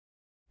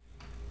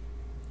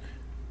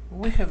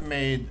We have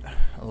made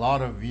a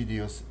lot of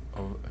videos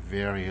of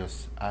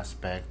various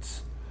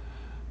aspects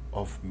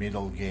of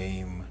middle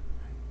game,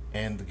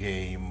 end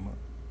game,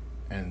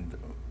 and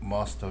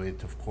most of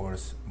it, of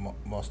course,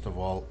 most of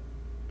all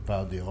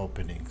about the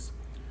openings.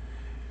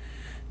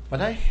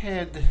 But I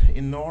had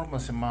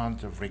enormous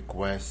amount of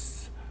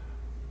requests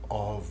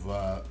of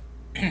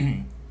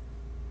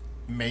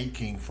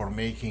making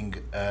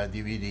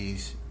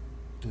DVDs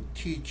to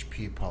teach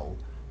people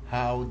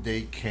how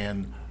they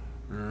can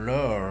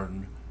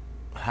learn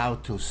how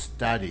to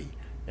study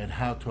and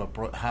how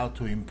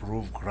to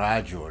improve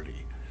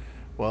gradually.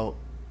 Well,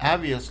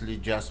 obviously,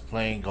 just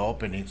playing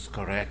openings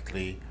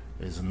correctly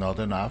is not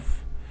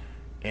enough,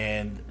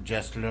 and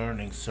just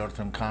learning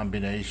certain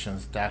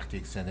combinations,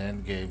 tactics, and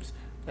end games,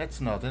 that's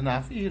not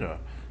enough either,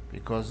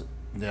 because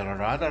there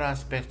are other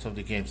aspects of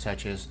the game,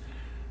 such as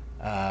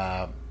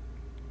uh,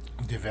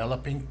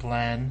 developing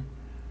plan,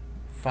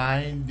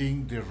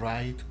 finding the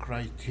right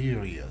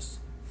criterias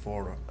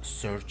for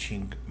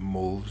searching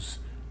moves,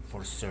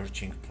 for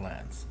searching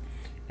plans.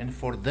 And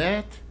for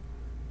that,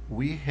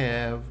 we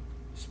have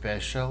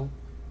special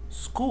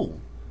school.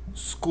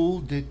 School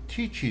that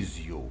teaches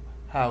you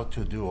how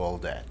to do all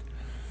that.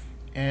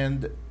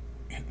 And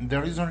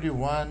there is only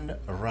one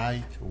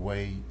right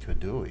way to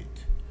do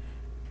it.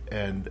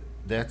 And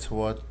that's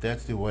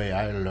the way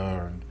I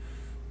learned,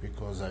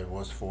 because I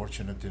was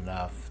fortunate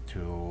enough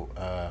to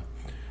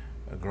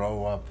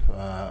grow up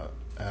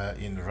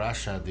in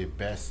Russia, the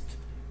best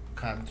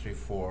country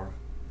for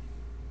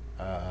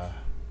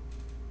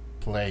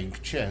playing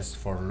chess,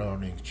 for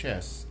learning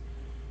chess.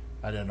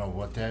 I don't know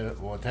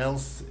what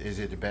else is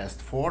it best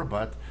for,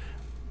 but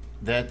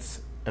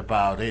that's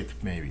about it,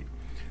 maybe.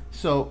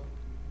 So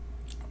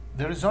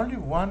there is only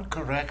one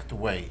correct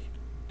way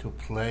to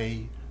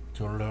play,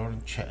 to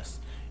learn chess,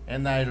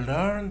 and I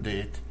learned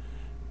it.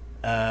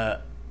 I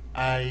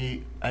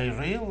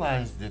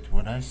realized that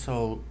when I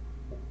saw,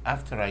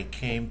 after I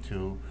came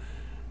to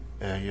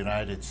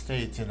United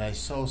States, and I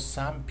saw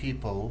some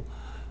people,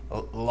 a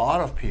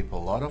lot of people,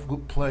 a lot of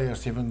good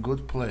players, even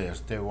good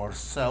players, they were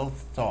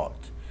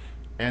self-taught.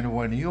 And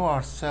when you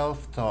are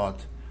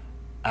self-taught,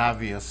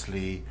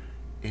 obviously,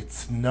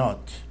 it's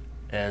not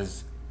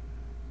as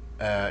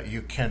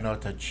you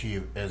cannot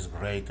achieve as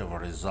great of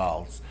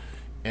results.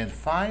 And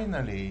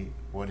finally,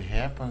 what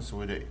happens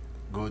with a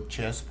good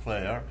chess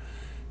player,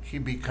 he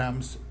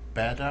becomes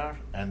better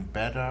and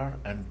better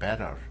and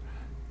better.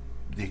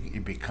 He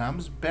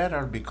becomes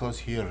better because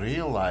he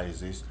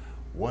realizes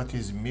what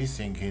is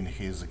missing in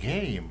his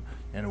game.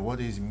 And what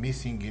is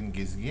missing in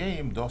his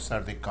game, those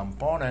are the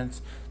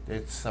components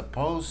that's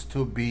supposed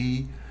to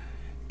be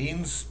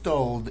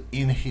installed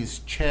in his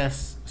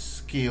chess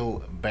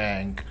skill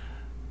bank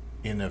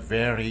in a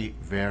very,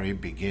 very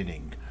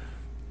beginning.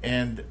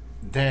 And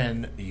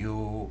then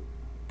you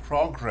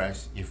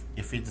progress.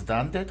 If it's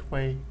done that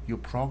way, you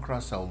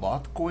progress a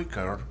lot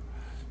quicker,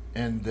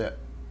 and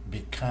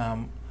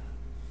become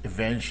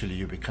eventually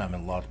you become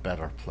a lot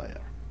better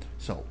player.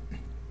 So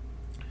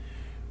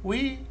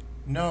we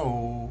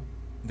know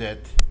that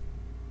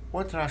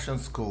what Russian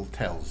school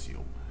tells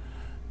you,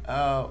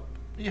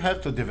 you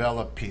have to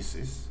develop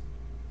pieces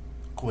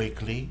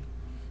quickly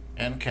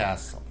and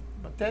castle.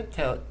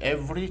 But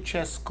every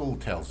chess school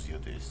tells you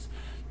this.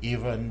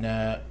 Even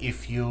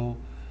if you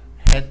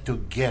had to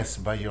guess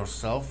by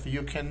yourself,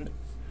 you can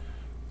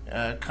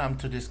come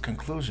to this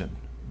conclusion.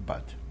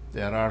 But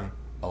there are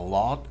a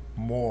lot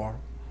more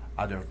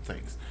other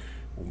things.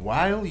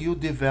 While you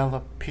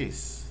develop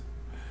piece,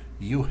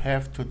 you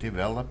have to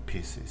develop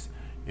pieces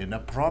in a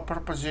proper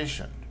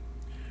position.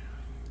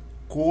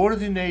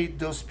 Coordinate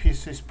those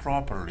pieces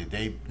properly.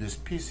 These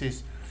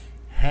pieces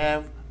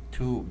have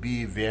to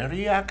be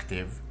very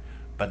active,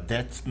 but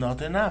that's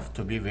not enough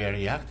to be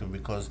very active,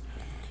 because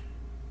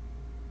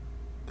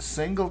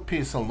single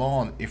piece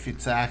alone, if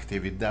it's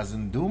active, it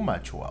doesn't do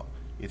much well.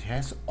 It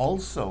has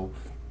also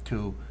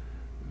to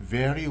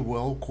very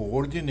well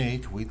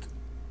coordinate with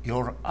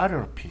your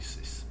other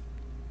pieces.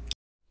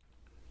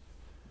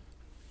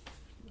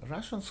 The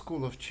Russian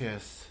School of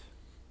Chess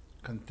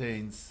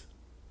contains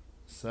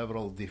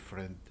several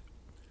different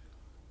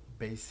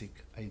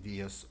basic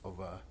ideas of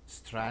a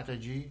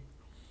strategy,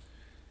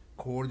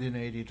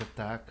 coordinated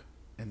attack,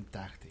 and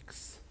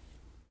tactics.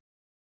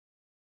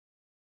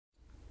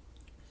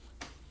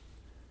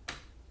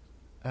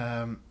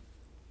 Um,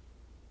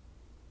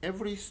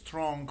 every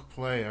strong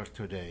player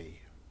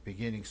today,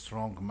 beginning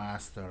strong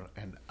master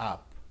and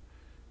up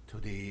to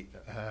the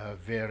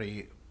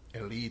very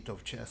elite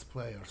of chess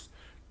players,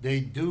 they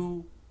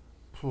do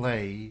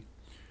play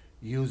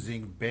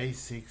using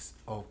basics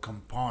of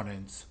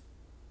components,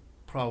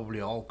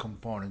 probably all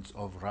components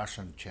of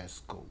Russian chess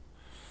school.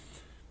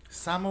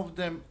 Some of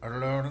them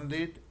learned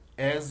it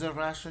as a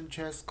Russian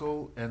chess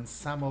school, and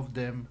some of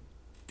them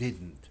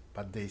didn't,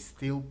 but they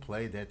still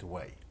play that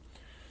way.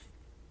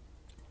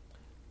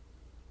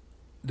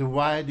 The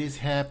why this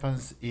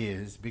happens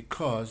is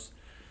because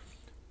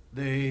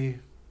they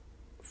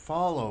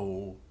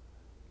follow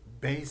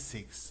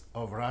basics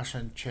of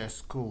Russian chess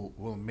school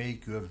will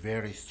make you a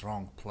very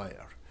strong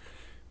player.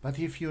 But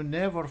if you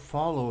never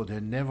followed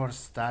and never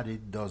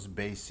studied those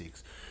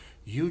basics,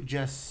 you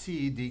just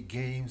see the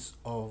games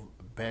of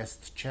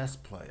best chess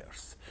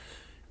players.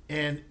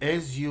 And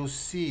as you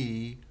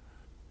see,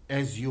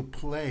 as you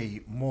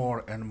play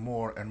more and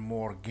more and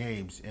more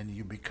games and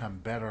you become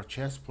better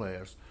chess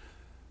players,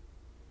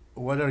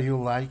 whether you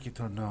like it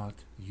or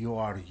not, you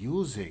are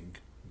using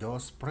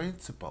those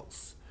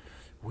principles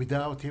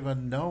without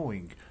even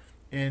knowing.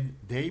 And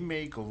they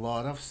make a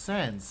lot of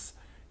sense.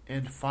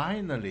 And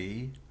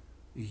finally,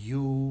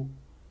 you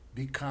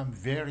become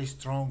very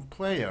strong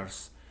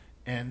players.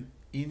 And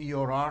in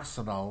your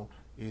arsenal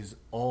is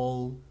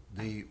all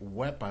the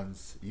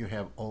weapons. You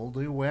have all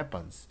the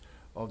weapons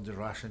of the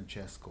Russian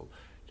chess school.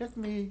 Let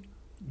me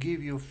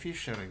give you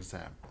Fischer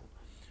example.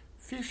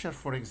 Fischer,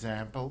 for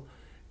example,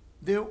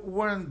 there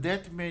weren't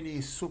that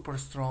many super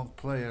strong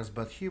players,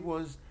 but he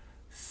was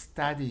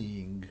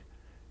studying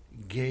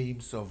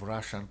games of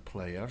Russian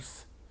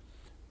players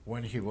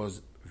when he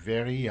was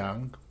very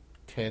young,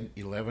 10,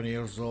 11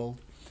 years old.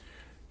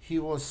 He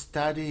was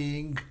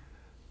studying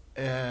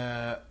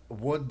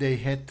what they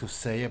had to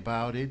say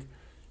about it.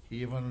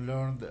 He even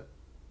learned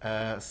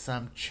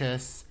some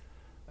chess,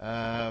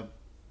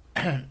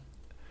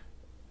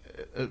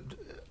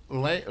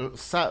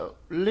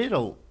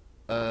 little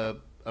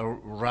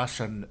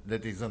Russian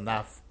that is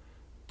enough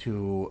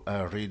to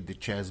read the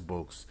chess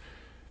books.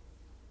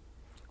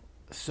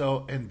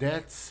 So, and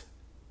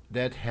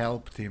that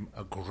helped him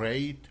a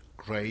great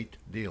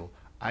deal.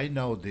 I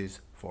know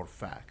this for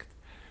fact.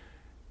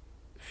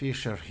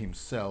 Fischer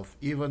himself,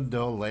 even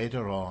though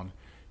later on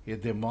he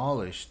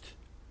demolished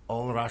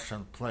all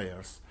Russian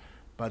players,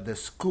 but the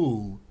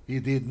school, he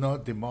did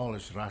not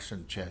demolish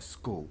Russian chess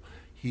school.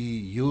 He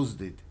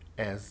used it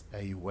as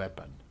a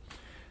weapon.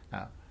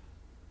 Now,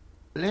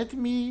 let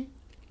me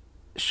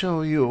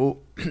show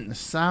you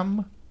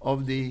some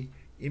of the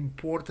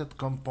important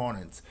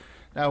components.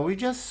 Now, we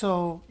just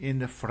saw in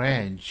the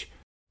French.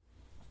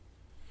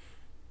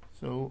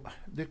 So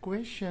the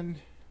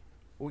question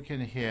we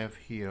can have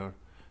here,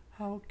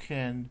 how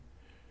can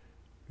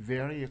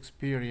very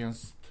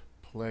experienced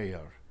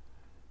player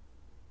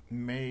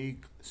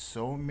make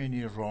so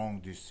many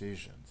wrong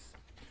decisions?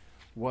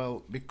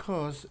 Well,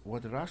 because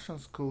what the Russian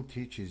school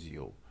teaches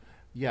you,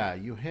 yeah,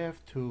 you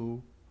have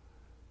to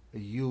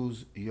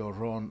use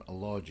your own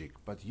logic,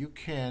 but you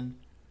can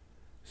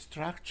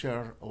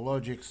structure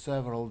logic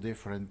several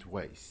different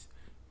ways.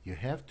 You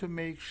have to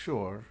make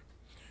sure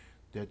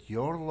that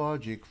your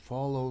logic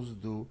follows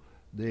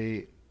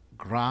the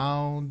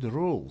ground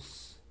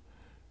rules.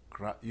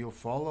 You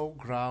follow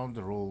ground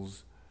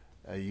rules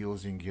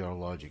using your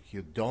logic.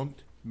 You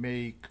don't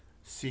make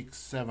 6,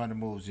 7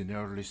 moves in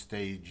early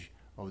stage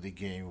of the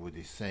game with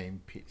the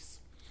same piece.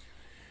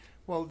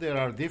 Well, there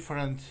are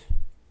different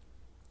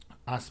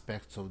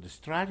aspects of the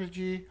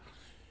strategy.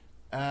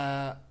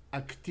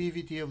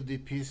 Activity of the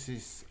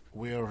pieces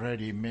we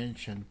already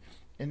mentioned.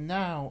 And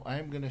now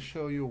I'm going to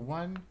show you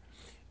one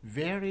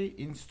very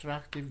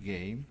instructive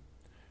game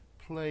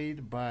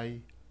played by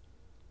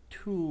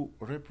two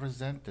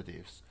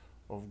representatives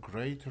of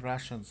great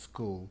Russian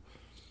school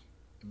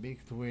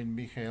between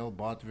Mikhail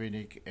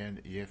Botvinnik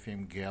and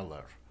Yefim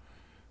Geller.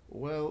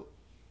 Well,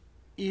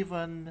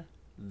 even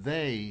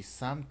they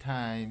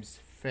sometimes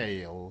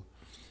fail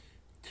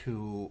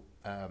to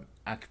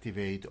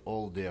activate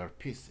all their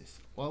pieces.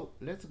 Well,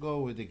 let's go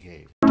with the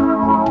game.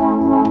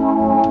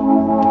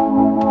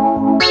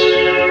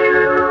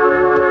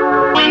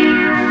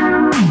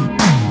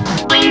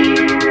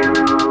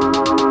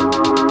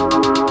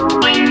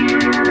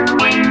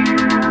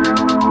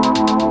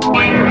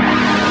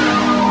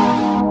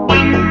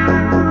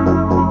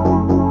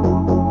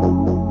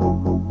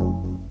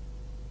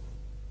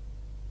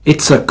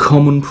 It's a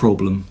common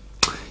problem.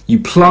 You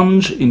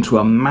plunge into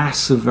a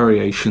mass of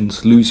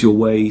variations, lose your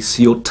way,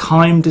 see your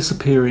time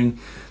disappearing,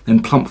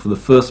 then plump for the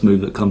first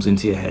move that comes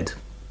into your head.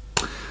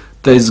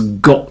 There's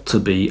got to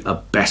be a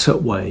better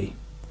way.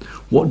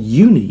 What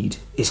you need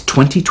is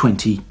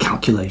 2020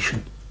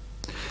 calculation.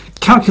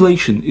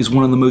 Calculation is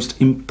one of the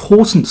most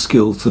important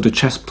skills that a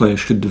chess player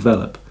should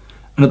develop,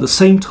 and at the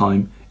same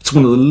time, it's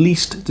one of the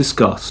least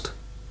discussed.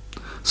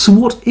 So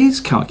what is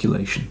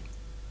calculation?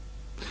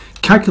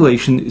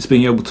 Calculation is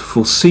being able to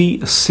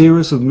foresee a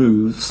series of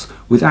moves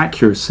with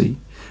accuracy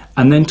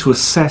and then to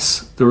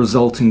assess the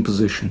resulting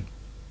position.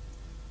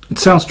 It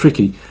sounds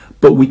tricky,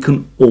 but we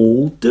can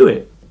all do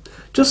it.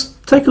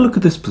 Just take a look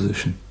at this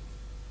position.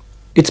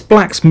 It's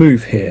black's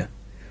move here.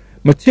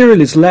 Material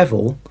is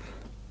level,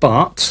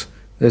 but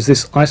there's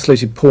this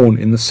isolated pawn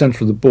in the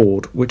centre of the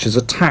board which is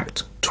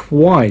attacked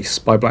twice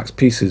by black's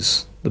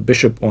pieces. The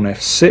bishop on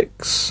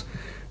f6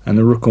 and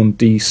the rook on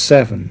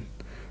d7.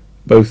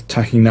 Both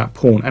attacking that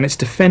pawn, and it's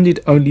defended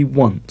only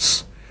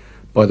once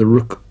by the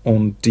rook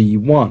on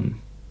d1.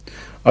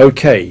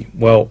 Okay,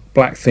 well,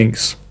 black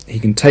thinks he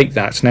can take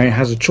that. Now he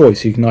has a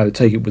choice. He can either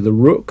take it with the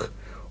rook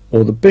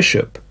or the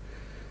bishop.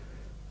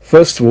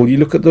 First of all, you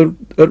look at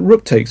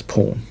rook takes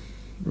pawn.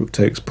 Rook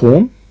takes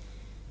pawn.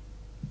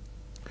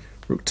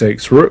 Rook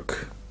takes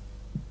rook.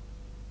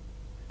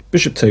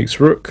 Bishop takes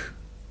rook.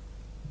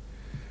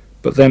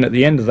 But then at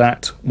the end of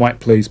that, white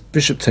plays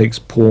bishop takes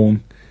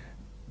pawn,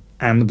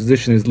 and the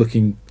position is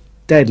looking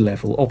dead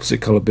level,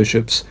 opposite colour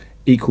bishops,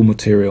 equal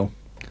material.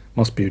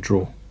 Must be a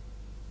draw.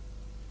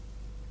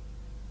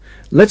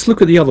 Let's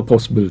look at the other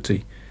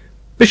possibility.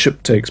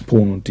 Bishop takes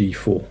pawn on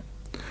d4.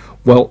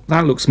 Well,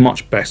 that looks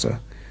much better.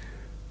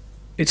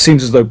 It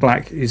seems as though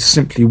black is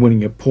simply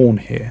winning a pawn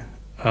here.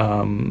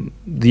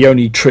 The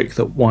only trick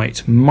that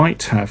white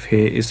might have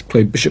here is to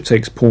play bishop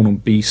takes pawn on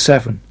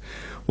b7.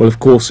 Well, of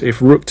course,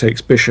 if rook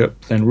takes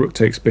bishop, then rook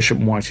takes bishop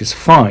and white is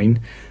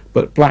fine,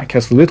 but black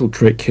has the little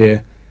trick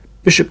here.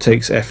 Bishop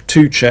takes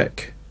f2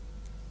 check,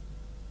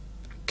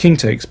 king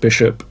takes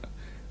bishop,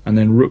 and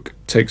then rook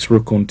takes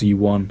rook on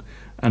d1,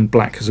 and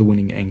black has a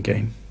winning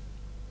endgame.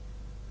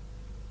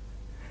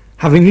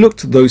 Having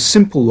looked at those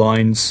simple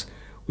lines,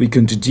 we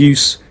can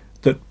deduce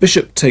that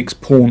bishop takes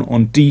pawn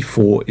on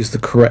d4 is the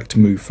correct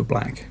move for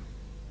black.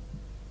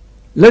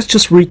 Let's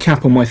just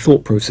recap on my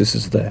thought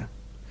processes there.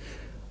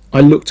 I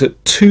looked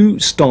at two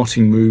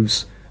starting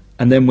moves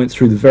and then went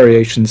through the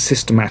variations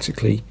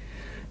systematically,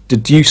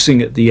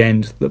 deducing at the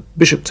end that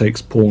bishop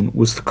takes pawn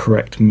was the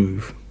correct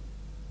move.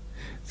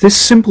 This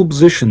simple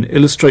position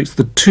illustrates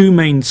the two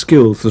main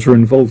skills that are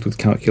involved with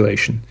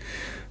calculation.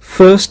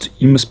 First,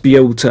 you must be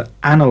able to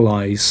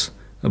analyse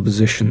a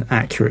position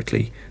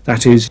accurately.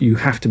 That is, you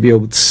have to be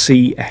able to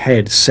see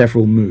ahead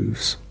several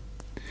moves.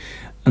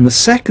 And the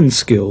second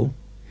skill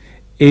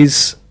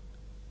is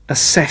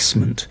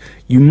assessment.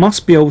 You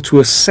must be able to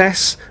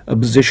assess a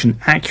position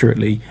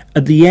accurately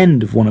at the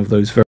end of one of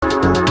those variations.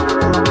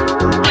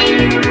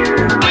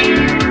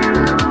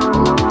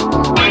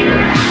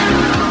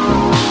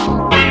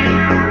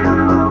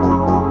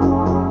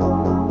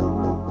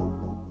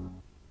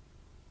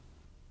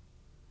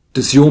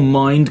 Does your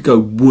mind go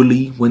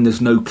woolly when there's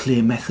no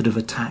clear method of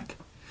attack?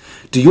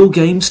 Do your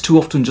games too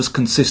often just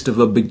consist of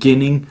a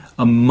beginning,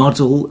 a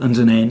muddle and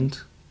an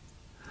end?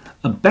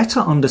 A better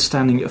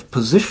understanding of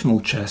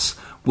positional chess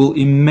will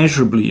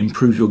immeasurably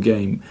improve your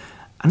game,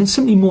 and it's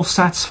simply more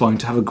satisfying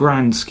to have a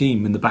grand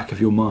scheme in the back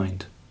of your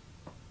mind.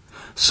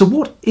 So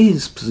what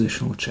is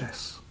positional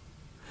chess?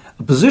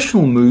 A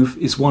positional move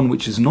is one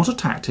which is not a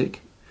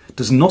tactic,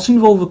 does not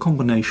involve a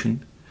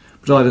combination,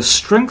 but either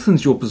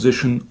strengthens your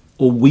position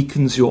or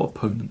weakens your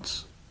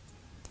opponents.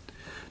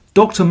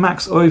 Dr.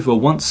 Max Over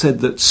once said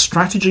that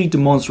strategy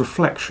demands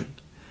reflection,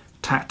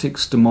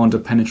 tactics demand a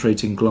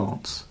penetrating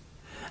glance.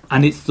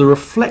 And it's the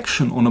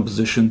reflection on a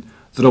position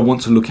that I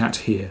want to look at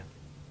here.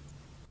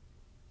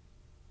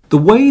 The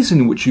ways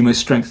in which you may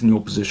strengthen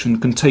your position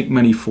can take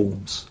many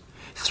forms.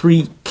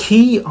 Three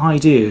key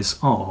ideas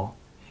are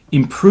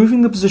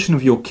improving the position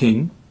of your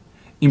king,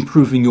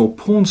 improving your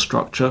pawn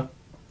structure,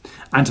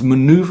 and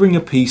manoeuvring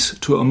a piece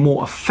to a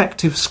more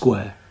effective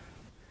square.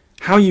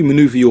 How you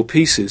manoeuvre your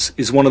pieces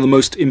is one of the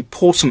most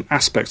important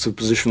aspects of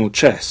positional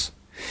chess.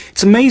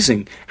 It's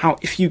amazing how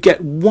if you get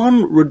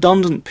one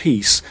redundant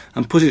piece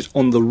and put it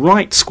on the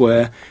right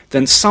square,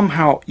 then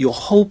somehow your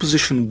whole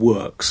position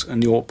works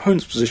and your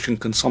opponent's position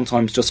can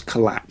sometimes just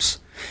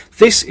collapse.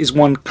 This is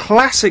one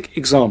classic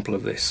example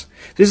of this.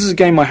 This is a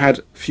game I had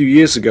a few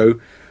years ago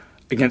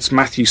against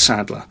Matthew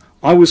Sadler.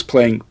 I was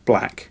playing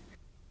black.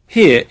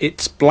 Here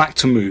it's black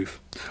to move.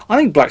 I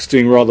think black's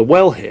doing rather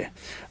well here.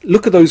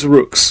 Look at those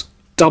rooks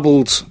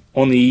doubled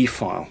on the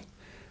e-file,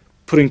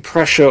 putting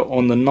pressure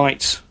on the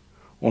knight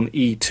on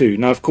e2.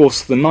 Now, of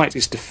course, the knight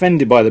is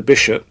defended by the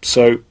bishop,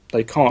 so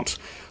they can't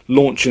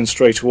launch in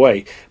straight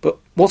away. But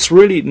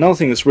another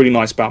thing that's really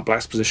nice about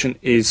black's position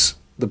is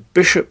the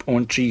bishop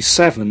on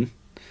g7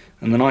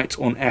 and the knight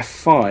on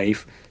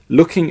f5,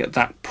 looking at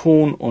that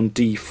pawn on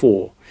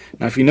d4.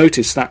 Now, if you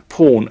notice, that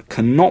pawn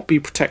cannot be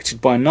protected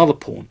by another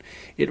pawn.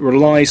 It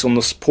relies on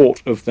the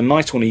support of the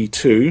knight on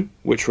e2,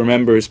 which,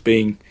 remember, is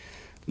being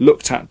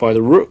looked at by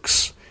the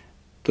rooks,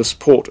 the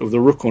support of the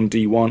rook on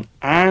d1,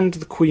 and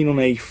the queen on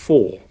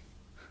a4.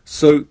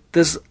 So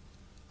there's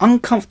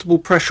uncomfortable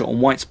pressure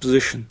on white's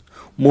position.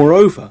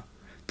 Moreover,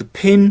 the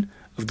pin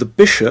of the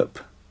bishop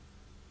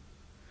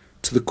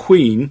to the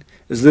queen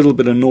is a little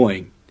bit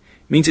annoying.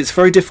 It means it's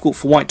very difficult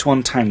for white to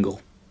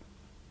untangle.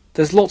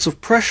 There's lots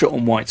of pressure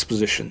on white's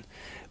position,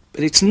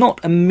 but it's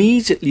not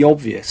immediately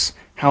obvious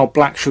how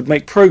black should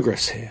make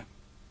progress here.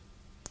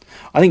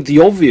 I think the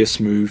obvious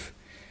move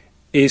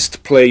is to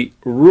play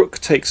rook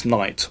takes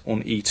knight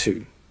on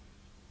e2.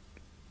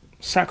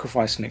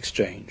 Sacrifice an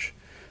exchange.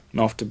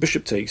 And after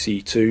bishop takes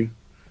e2,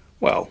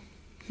 well,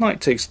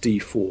 knight takes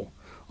d4.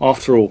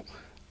 After all,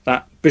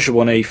 that bishop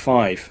on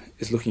a5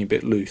 is looking a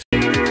bit loose.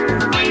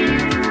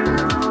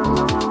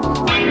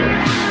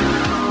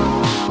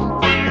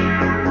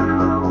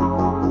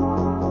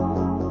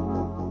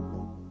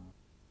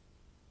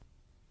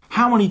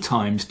 How many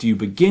times do you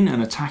begin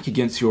an attack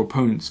against your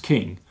opponent's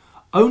king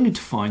only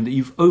to find that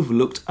you've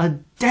overlooked a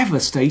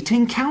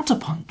devastating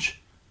counterpunch?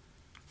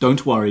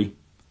 Don't worry,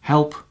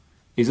 help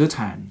is at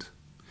hand.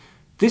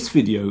 This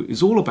video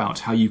is all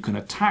about how you can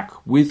attack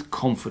with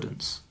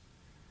confidence.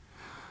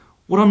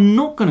 What I'm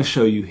not going to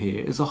show you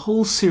here is a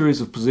whole series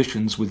of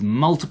positions with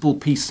multiple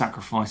piece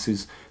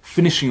sacrifices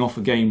finishing off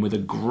a game with a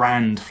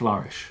grand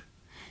flourish.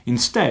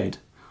 Instead,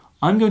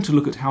 I'm going to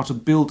look at how to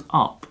build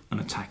up an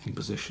attacking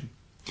position,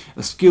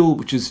 a skill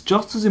which is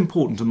just as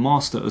important to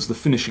master as the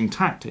finishing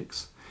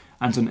tactics,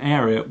 and an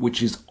area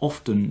which is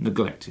often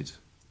neglected.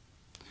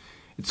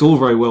 It's all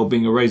very well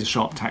being a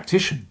razor-sharp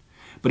tactician,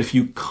 but if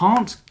you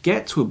can't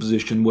get to a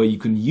position where you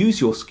can use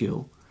your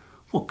skill,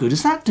 what good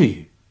does that do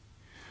you?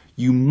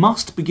 You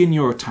must begin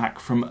your attack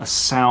from a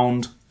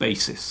sound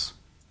basis.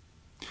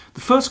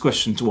 The first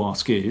question to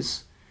ask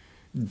is,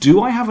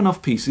 do I have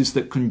enough pieces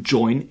that can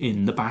join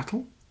in the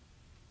battle?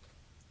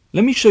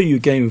 Let me show you a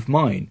game of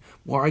mine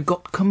where I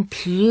got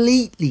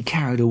completely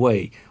carried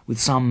away with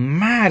some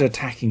mad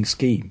attacking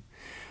scheme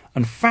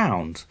and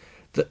found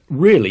that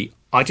really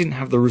I didn't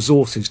have the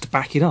resources to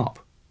back it up.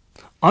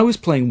 I was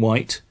playing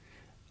white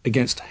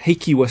against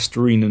Heikki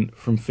Westerinen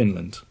from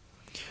Finland.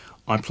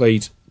 I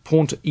played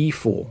pawn to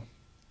e4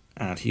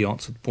 and he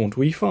answered pawn to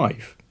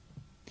e5.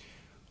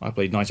 I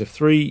played knight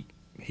f3,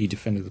 he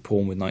defended the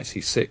pawn with knight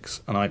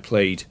c6, and I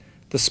played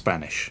the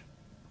Spanish.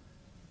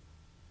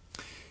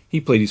 He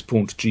played his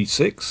pawn to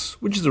g6,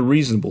 which is a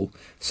reasonable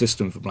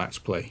system for black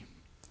to play.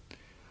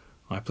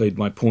 I played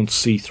my pawn to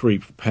c3,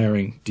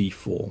 preparing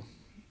d4,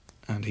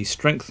 and he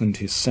strengthened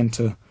his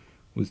centre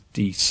with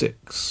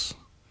d6.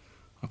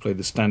 I played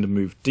the standard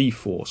move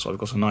d4, so I've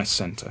got a nice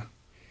centre.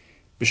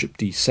 Bishop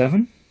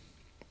d7,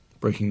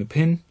 breaking the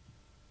pin,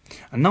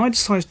 and now I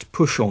decided to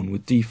push on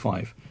with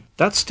d5.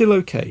 That's still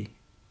okay.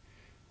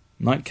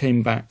 Knight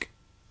came back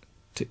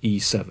to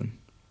e7.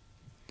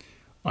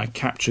 I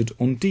captured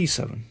on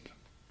d7.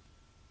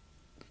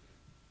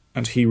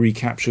 And he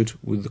recaptured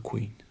with the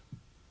queen.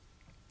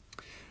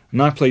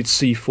 And I played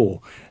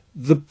c4.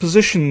 The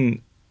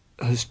position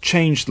has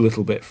changed a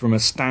little bit from a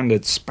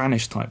standard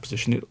Spanish type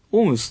position. It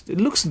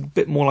looks a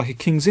bit more like a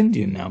King's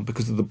Indian now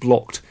because of the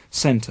blocked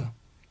centre.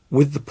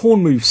 With the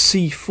pawn move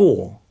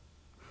c4,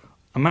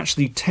 I'm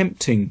actually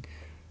tempting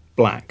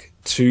black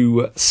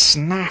to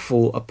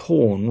snaffle a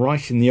pawn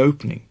right in the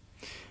opening.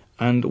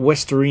 And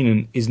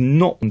Westerinen is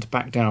not to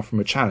back down from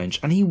a challenge,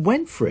 and he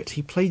went for it.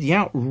 He played the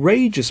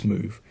outrageous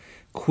move,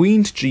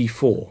 queen to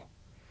g4,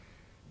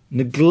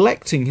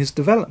 neglecting his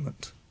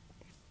development.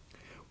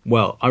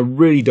 Well, I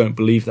really don't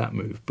believe that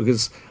move,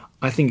 because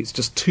I think it's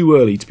just too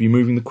early to be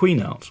moving the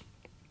queen out.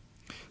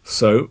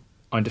 So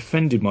I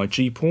defended my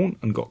g-pawn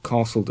and got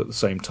castled at the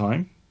same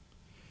time,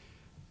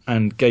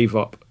 and gave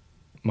up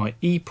my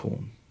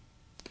e-pawn.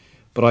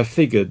 But I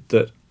figured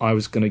that I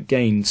was going to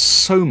gain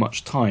so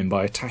much time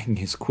by attacking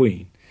his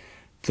queen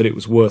that it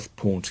was worth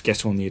pawn to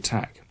get on the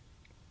attack.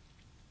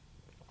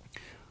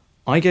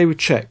 I gave a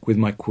check with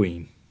my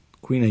queen.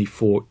 Queen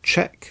a4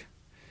 check,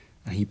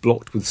 and he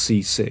blocked with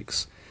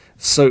c6.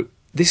 So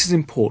this is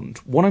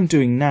important. What I'm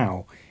doing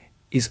now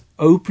is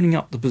opening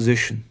up the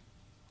position,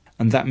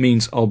 and that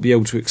means I'll be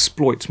able to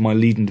exploit my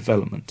lead in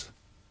development.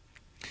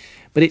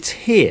 But it's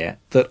here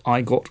that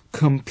I got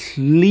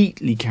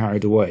completely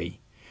carried away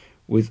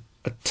with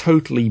a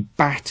totally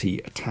batty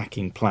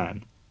attacking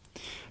plan.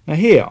 Now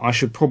here I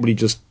should probably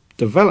just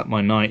develop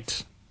my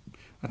knight,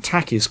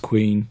 attack his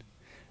queen,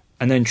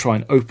 and then try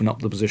and open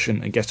up the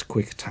position and get a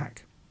quick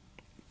attack.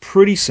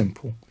 Pretty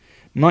simple.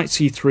 Knight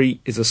c3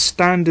 is a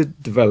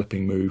standard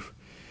developing move,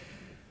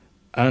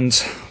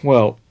 and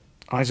well,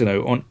 I don't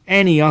know, on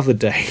any other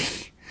day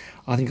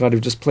I think I'd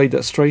have just played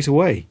that straight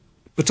away.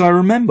 But I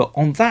remember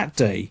on that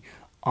day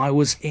I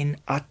was in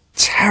a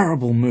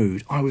terrible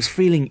mood. I was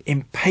feeling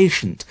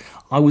impatient.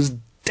 I was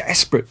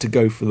desperate to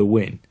go for the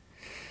win.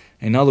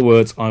 In other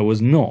words, I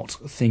was not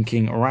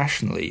thinking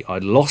rationally.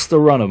 I'd lost the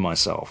run of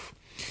myself.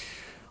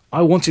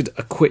 I wanted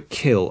a quick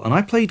kill, and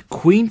I played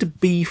queen to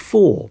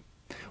b4.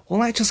 Well,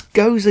 that just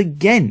goes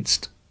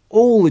against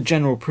all the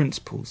general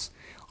principles.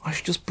 I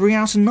should just bring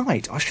out a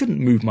knight. I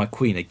shouldn't move my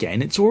queen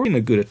again. It's already in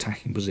a good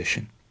attacking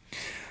position.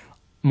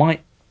 My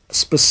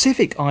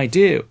specific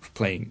idea of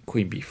playing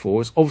queen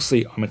b4 is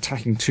obviously I'm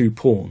attacking two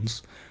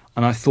pawns,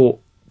 and I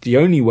thought the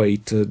only way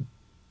to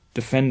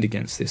defend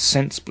against this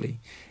sensibly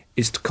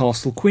is to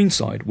castle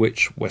queenside,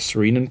 which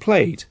Westerinen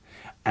played.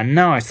 And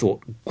now I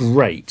thought,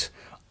 great,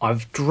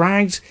 I've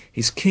dragged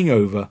his king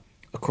over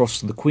across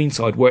to the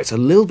queenside where it's a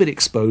little bit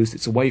exposed,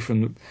 it's away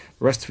from the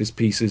rest of his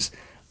pieces,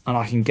 and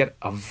I can get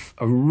a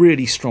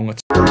really strong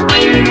attack.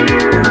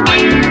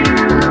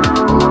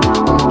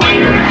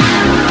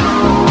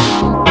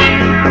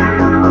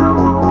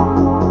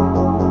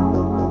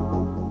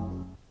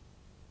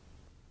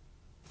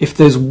 If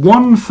there's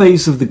one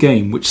phase of the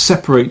game which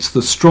separates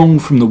the strong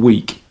from the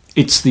weak,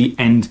 it's the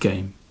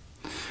endgame.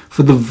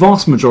 For the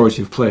vast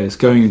majority of players,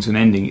 going into an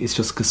ending is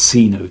just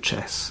casino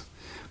chess.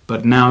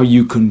 But now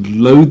you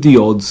can load the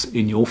odds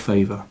in your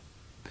favour.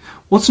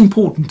 What's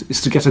important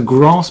is to get a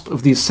grasp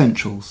of the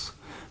essentials,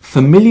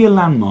 familiar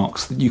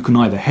landmarks that you can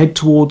either head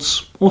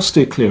towards or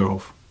steer clear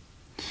of.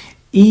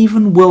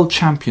 Even world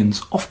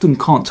champions often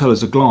can't tell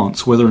at a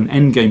glance whether an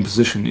endgame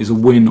position is a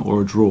win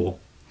or a draw,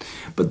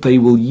 but they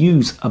will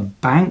use a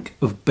bank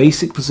of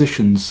basic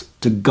positions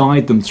to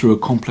guide them through a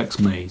complex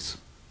maze.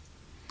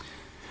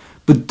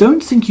 But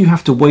don't think you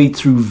have to wade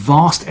through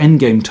vast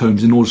endgame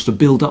tomes in order to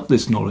build up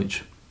this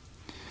knowledge.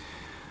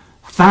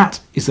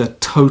 That is a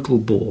total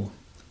bore,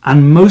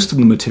 and most of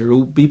the material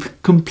will be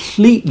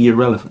completely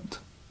irrelevant.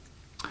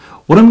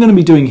 What I'm going to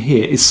be doing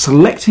here is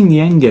selecting the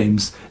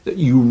endgames that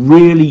you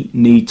really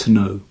need to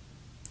know.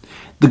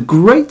 The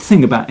great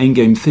thing about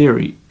endgame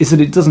theory is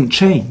that it doesn't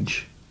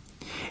change.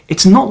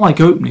 It's not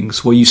like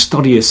openings where you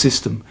study a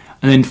system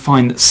and then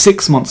find that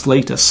 6 months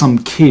later some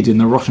kid in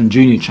the Russian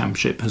Junior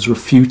Championship has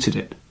refuted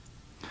it.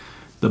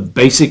 The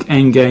basic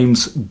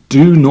endgames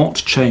do not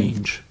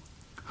change.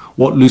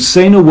 What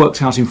Lucena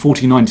worked out in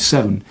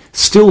 1497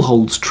 still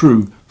holds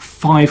true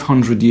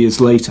 500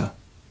 years later.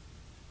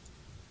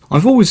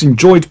 I've always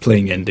enjoyed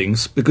playing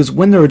endings because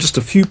when there are just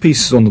a few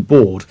pieces on the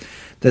board,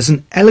 there's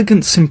an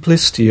elegant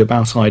simplicity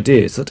about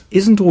ideas that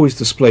isn't always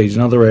displayed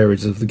in other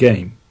areas of the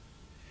game.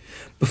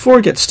 Before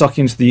I get stuck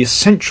into the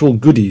essential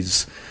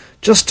goodies,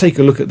 just take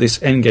a look at this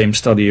endgame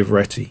study of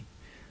Reti,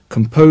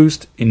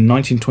 composed in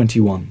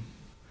 1921.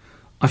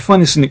 I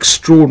find this an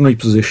extraordinary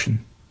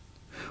position.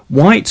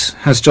 White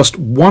has just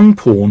one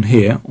pawn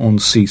here on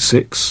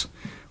c6,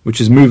 which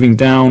is moving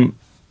down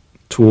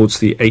towards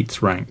the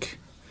 8th rank.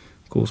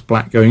 Of course,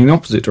 black going in the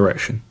opposite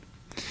direction.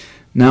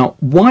 Now,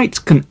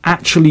 white can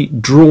actually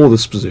draw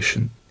this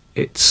position.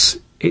 It's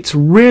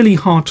really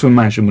hard to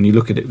imagine when you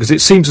look at it, because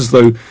it seems as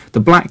though the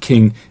black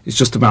king is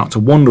just about to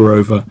wander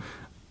over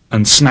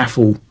and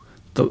snaffle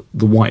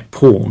the white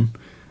pawn,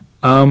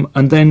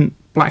 and then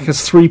black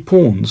has 3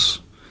 pawns,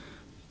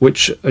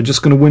 which are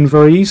just going to win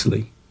very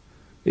easily.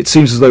 It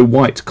seems as though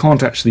white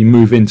can't actually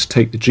move in to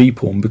take the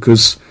g-pawn,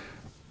 because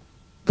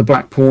the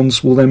black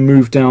pawns will then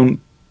move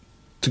down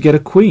to get a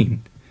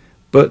queen.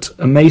 But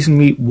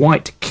amazingly,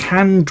 white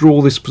can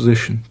draw this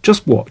position.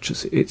 Just watch.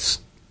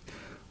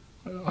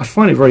 I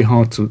find it very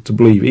hard to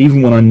believe,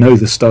 even when I know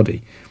the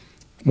study.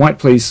 White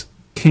plays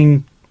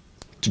king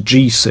to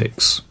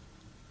g6.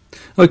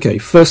 Okay,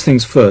 first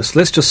things first.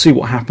 Let's just see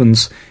what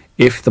happens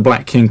if the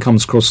black king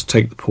comes across to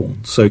take the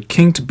pawn. So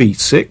king to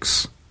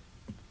b6.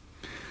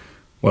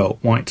 Well,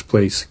 white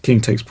plays king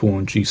takes pawn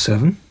on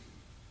g7.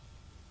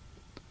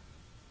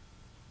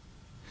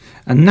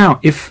 And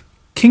now, if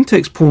king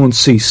takes pawn on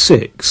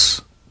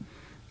c6,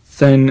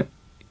 then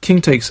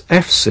king takes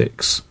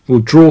f6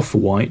 will draw for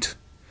white,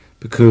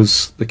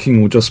 because the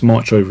king will just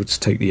march over to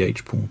take the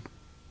h-pawn.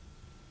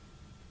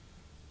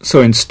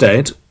 So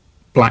instead,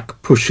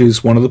 black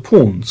pushes one of the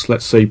pawns,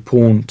 let's say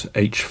pawn to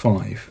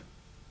h5.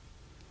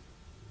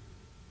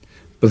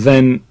 But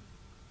then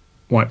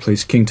white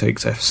plays king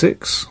takes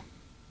f6.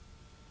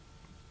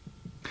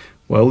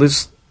 Well,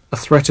 there's a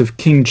threat of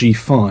king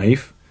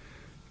g5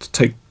 to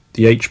take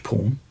the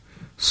h-pawn,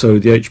 so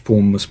the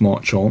h-pawn must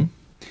march on,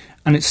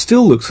 and it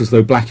still looks as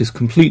though black is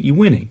completely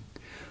winning.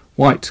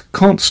 White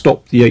can't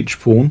stop the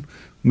h-pawn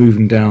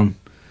moving down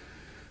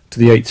to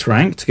the 8th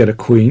rank to get a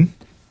queen,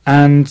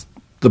 and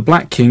the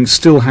black king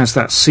still has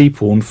that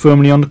c-pawn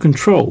firmly under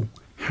control.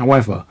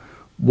 However,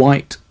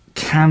 white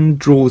can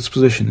draw this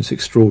position. It's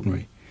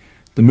extraordinary.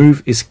 The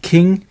move is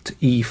king to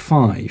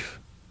e5.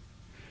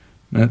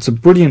 Now, it's a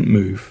brilliant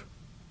move,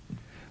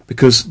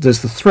 because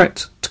there's the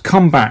threat to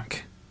come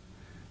back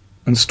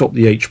and stop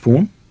the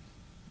h-pawn,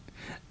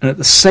 and at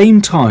the same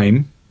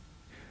time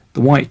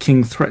the white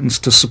king threatens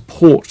to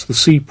support the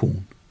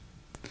c-pawn.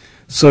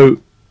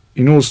 So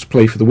in order to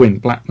play for the win,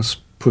 black must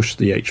push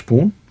the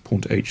h-pawn,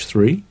 pawn to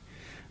h3,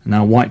 and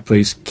now white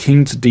plays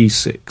king to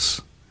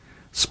d6,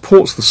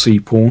 supports the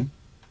c-pawn,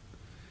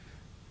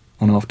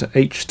 on after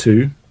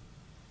h2,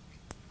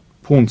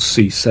 pawn to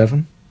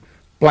c7,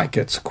 black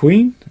gets a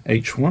queen,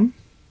 h1,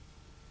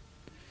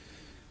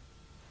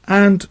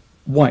 and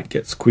white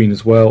gets a queen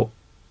as well,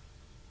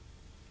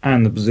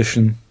 and the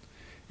position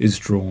is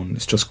drawn.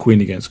 It's just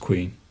queen against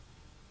queen.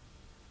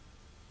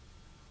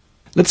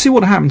 Let's see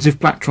what happens if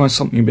black tries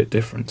something a bit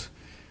different.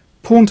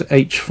 Pawn to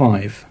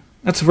h5.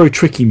 That's a very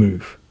tricky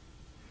move,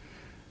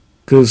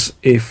 because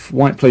if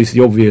white plays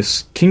the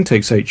obvious king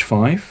takes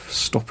h5,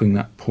 stopping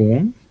that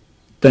pawn,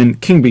 then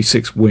king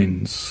b6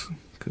 wins,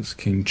 because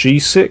king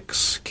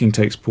g6, king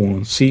takes pawn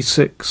on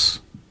c6,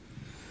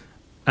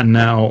 and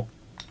now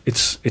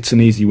it's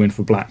an easy win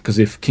for black, because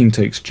if king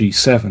takes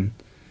g7,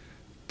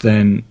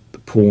 then the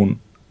pawn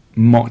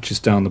marches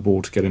down the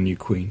board to get a new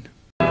queen.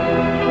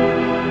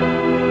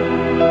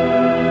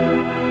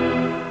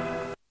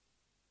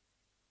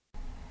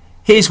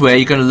 Here's where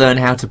you're going to learn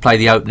how to play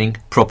the opening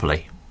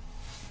properly.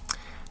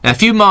 Now,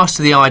 if you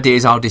master the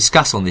ideas I'll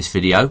discuss on this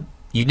video,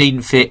 you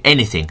needn't fear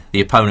anything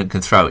the opponent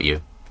can throw at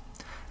you.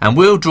 And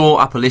we'll draw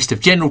up a list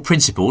of general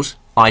principles,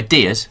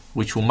 ideas,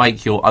 which will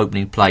make your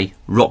opening play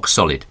rock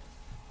solid.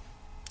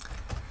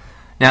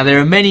 Now,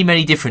 there are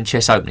many different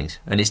chess openings,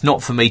 and it's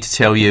not for me to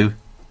tell you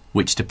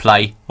which to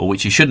play or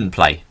which you shouldn't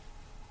play.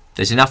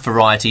 There's enough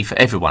variety for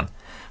everyone.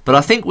 But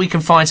I think we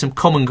can find some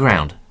common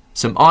ground,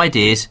 some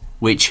ideas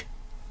which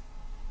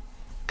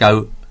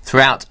go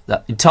throughout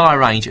the entire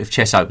range of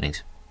chess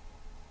openings.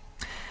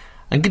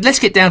 And let's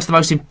get down to the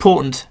most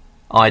important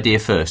idea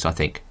first, I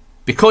think.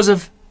 Because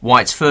of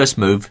white's first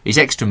move, his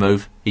extra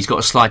move, he's got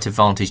a slight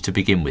advantage to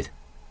begin with.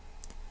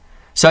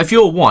 So if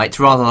you're white,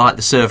 rather like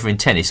the server in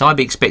tennis, I'd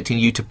be expecting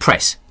you to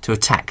press, to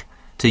attack,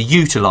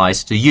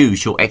 to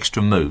use your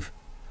extra move.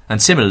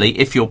 And similarly,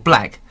 if you're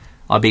black,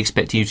 I'd be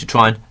expecting you to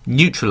try and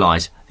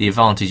neutralise the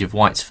advantage of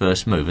white's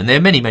first move. And there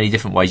are many, many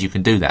different ways you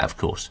can do that, of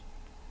course.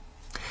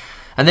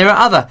 And there are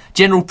other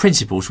general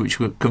principles which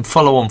can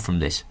follow on from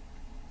this.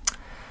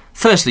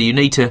 Firstly, you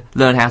need to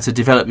learn how to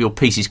develop your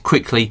pieces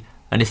quickly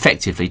and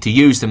effectively, to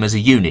use them as a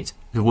unit,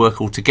 to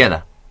work all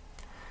together.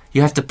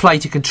 You have to play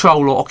to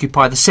control or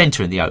occupy the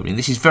centre in the opening.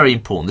 This is very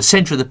important. The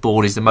centre of the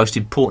board is the most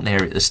important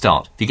area at the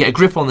start. If you get a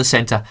grip on the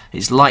centre,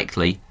 it's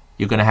likely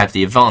you're going to have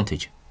the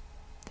advantage.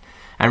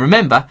 And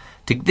remember,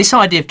 this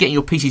idea of getting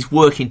your pieces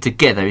working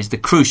together is the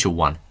crucial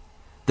one.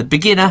 The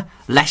beginner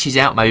lashes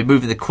out, maybe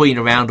moving the queen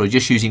around or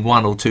just using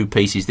one or two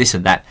pieces, this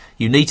and that.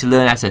 You need to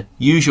learn how to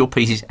use your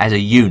pieces as a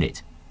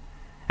unit.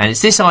 And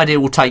it's this idea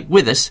we'll take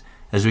with us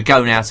as we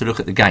go now to look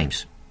at the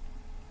games.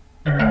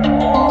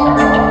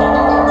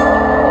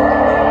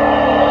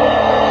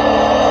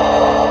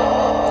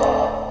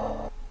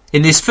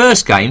 In this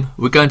first game,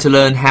 we're going to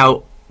learn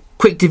how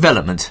quick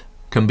development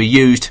can be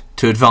used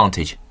to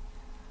advantage.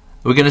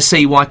 We're going to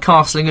see why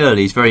castling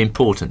early is very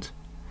important.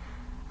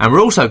 And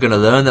we're also going to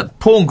learn that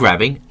pawn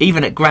grabbing,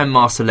 even at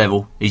Grandmaster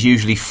level, is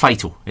usually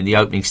fatal in the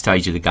opening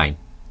stage of the game.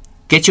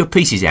 Get your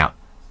pieces out.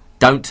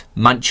 Don't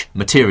munch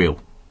material.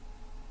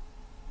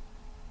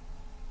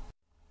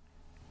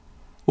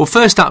 Well,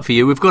 first up for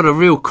you, we've got a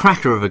real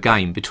cracker of a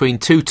game between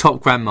two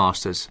top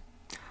Grandmasters.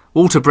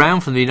 Walter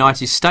Brown from the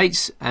United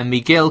States and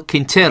Miguel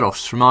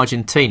Quinteros from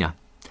Argentina.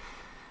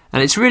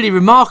 And it's really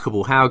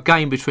remarkable how a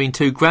game between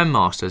two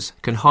Grandmasters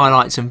can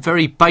highlight some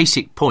very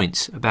basic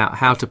points about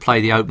how to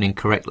play the opening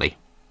correctly.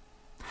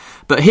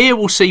 But here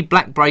we'll see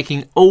black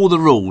breaking all the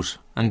rules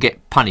and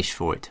get punished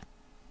for it.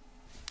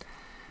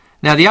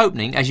 Now the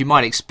opening, as you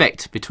might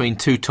expect between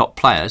two top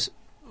players,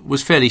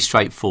 was fairly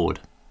straightforward.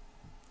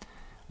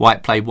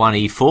 White played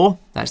 1e4,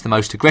 that's the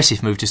most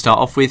aggressive move to start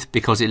off with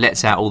because it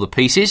lets out all the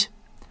pieces.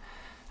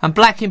 And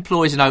black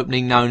employs an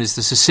opening known as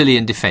the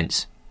Sicilian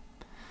defence.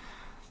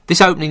 This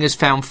opening has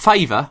found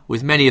favour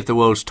with many of the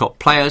world's top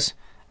players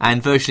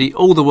and virtually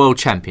all the world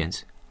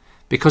champions,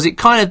 because it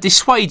kind of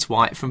dissuades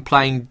white from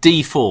playing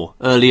d4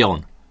 early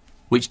on,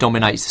 which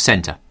dominates the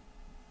centre.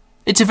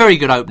 It's a very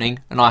good opening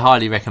and I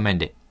highly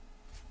recommend it.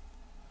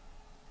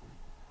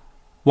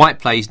 White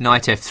plays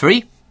knight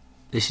f3,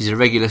 this is a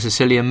regular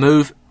Sicilian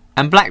move,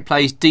 and black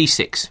plays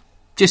d6,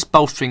 just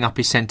bolstering up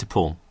his centre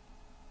pawn.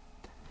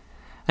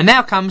 And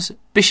now comes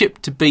bishop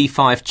to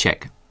b5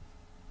 check.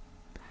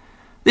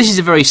 This is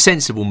a very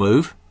sensible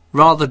move,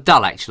 rather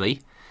dull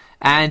actually,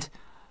 and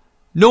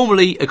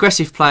normally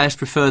aggressive players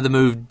prefer the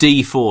move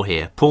d4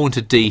 here, pawn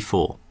to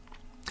d4.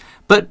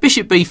 But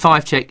bishop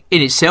b5 check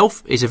in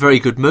itself is a very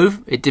good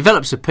move. It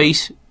develops a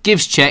piece,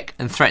 gives check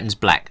and threatens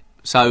black,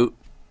 so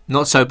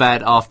not so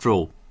bad after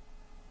all.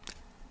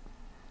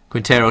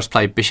 Quinteros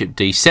played bishop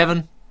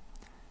d7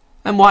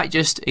 and white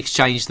just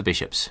exchanged the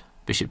bishops.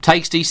 Bishop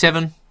takes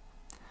d7,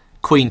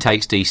 queen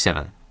takes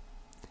d7.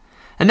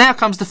 And now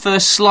comes the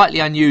first slightly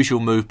unusual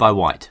move by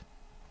white.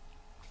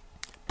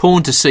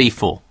 Pawn to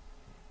c4.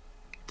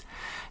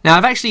 Now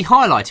I've actually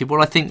highlighted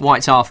what I think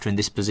white's after in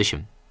this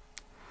position.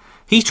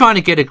 He's trying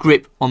to get a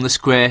grip on the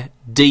square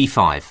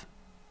d5.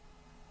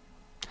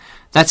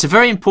 That's a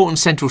very important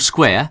central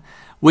square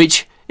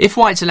which, if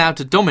white's allowed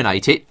to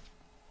dominate it,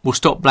 will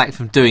stop black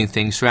from doing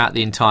things throughout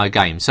the entire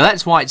game. So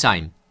that's white's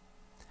aim.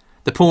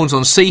 The pawns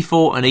on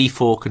c4 and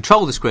e4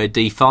 control the square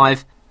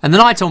d5, and the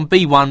knight on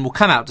b1 will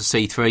come out to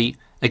c3,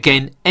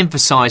 again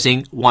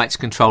emphasising white's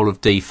control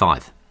of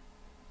d5.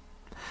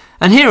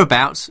 And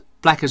hereabouts,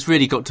 black has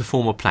really got to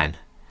form a plan.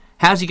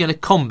 How's he going to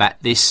combat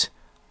this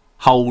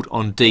hold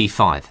on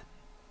d5?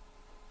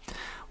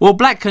 Well,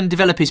 black can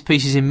develop his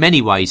pieces in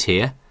many ways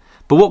here,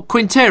 but what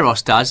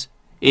Quinteros does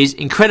is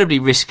incredibly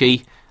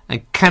risky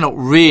and cannot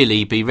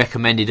really be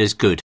recommended as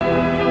good.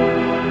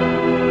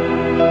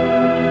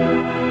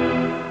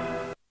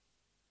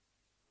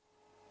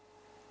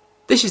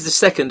 This is the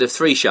second of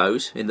 3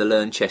 shows in the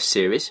Learn Chess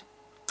series,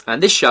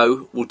 and this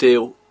show will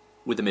deal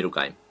with the middle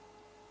game.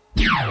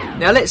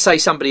 Now let's say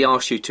somebody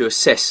asks you to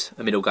assess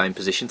a middle game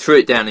position, threw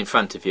it down in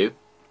front of you,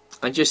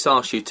 and just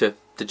asks you to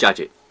judge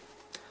it.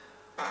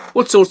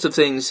 What sorts of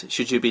things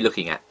should you be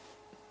looking at?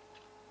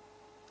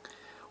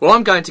 Well,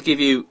 I'm going to give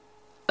you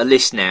a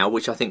list now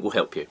which I think will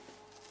help you.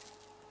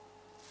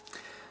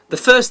 The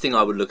first thing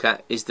I would look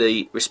at is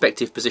the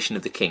respective position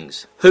of the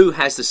kings. Who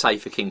has the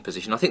safer king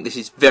position? I think this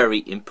is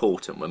very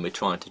important when we're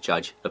trying to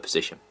judge a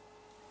position.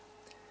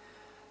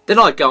 Then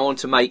I'd go on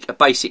to make a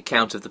basic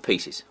count of the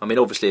pieces. I mean,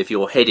 obviously if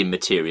you're ahead in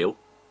material,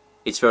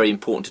 it's very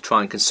important to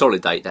try and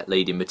consolidate that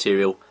lead in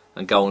material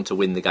and go on to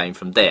win the game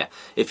from there.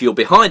 If you're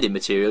behind in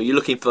material, you're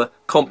looking for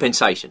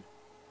compensation.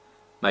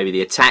 Maybe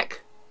the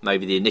attack,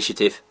 maybe the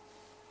initiative,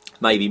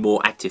 maybe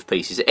more active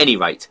pieces. At any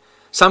rate,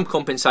 some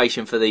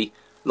compensation for the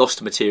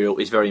lost material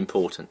is very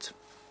important.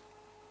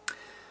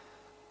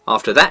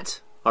 After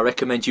that, I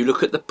recommend you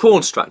look at the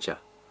pawn structure.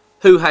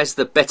 Who has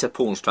the better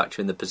pawn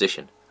structure in the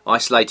position?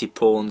 Isolated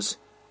pawns,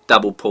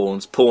 double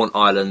pawns, pawn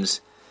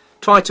islands.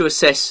 Try to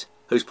assess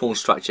whose pawn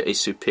structure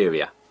is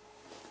superior.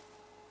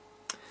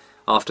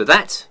 After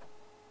that,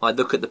 I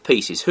look at the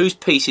pieces. Whose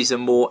pieces are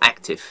more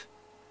active?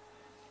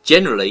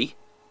 Generally,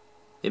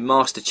 in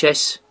Master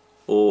Chess,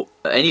 or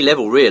at any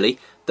level really,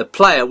 the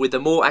player with the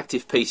more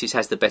active pieces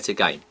has the better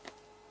game.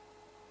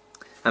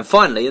 And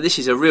finally, and this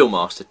is a real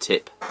master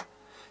tip,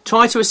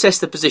 try to assess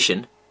the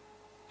position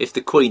if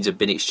the queens have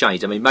been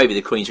exchanged. I mean, maybe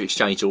the queens are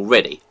exchanged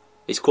already.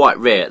 It's quite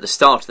rare at the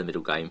start of the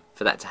middle game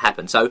for that to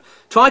happen. So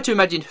try to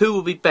imagine who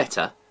will be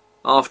better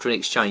after an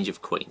exchange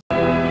of queens.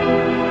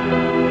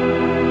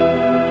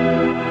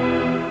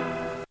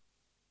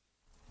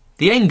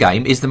 The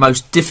endgame is the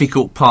most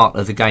difficult part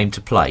of the game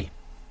to play.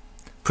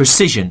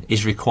 Precision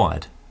is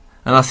required.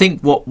 And I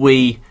think what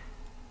we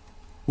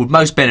would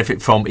most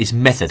benefit from is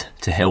method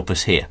to help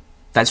us here.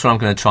 That's what I'm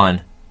going to try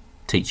and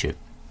teach you.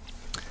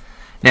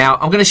 Now,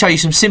 I'm going to show you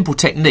some simple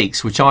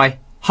techniques which I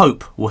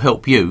hope will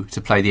help you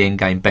to play the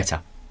endgame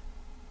better.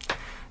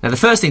 Now, the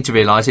first thing to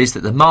realise is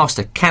that the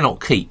master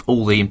cannot keep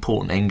all the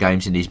important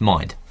endgames in his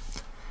mind.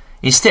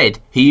 Instead,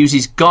 he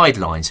uses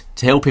guidelines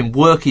to help him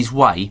work his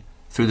way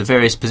through the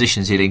various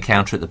positions he'll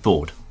encounter at the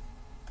board.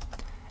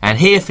 And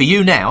here for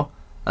you now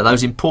are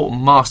those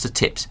important master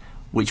tips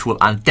which will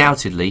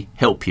undoubtedly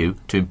help you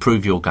to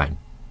improve your game.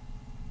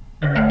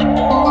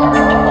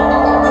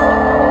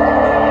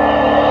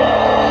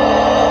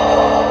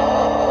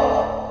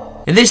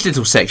 In this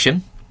little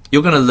section,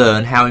 you're going to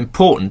learn how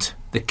important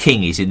the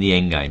king is in the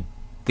endgame.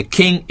 The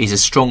king is a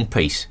strong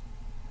piece.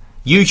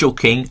 Use your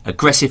king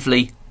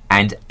aggressively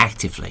and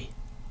actively.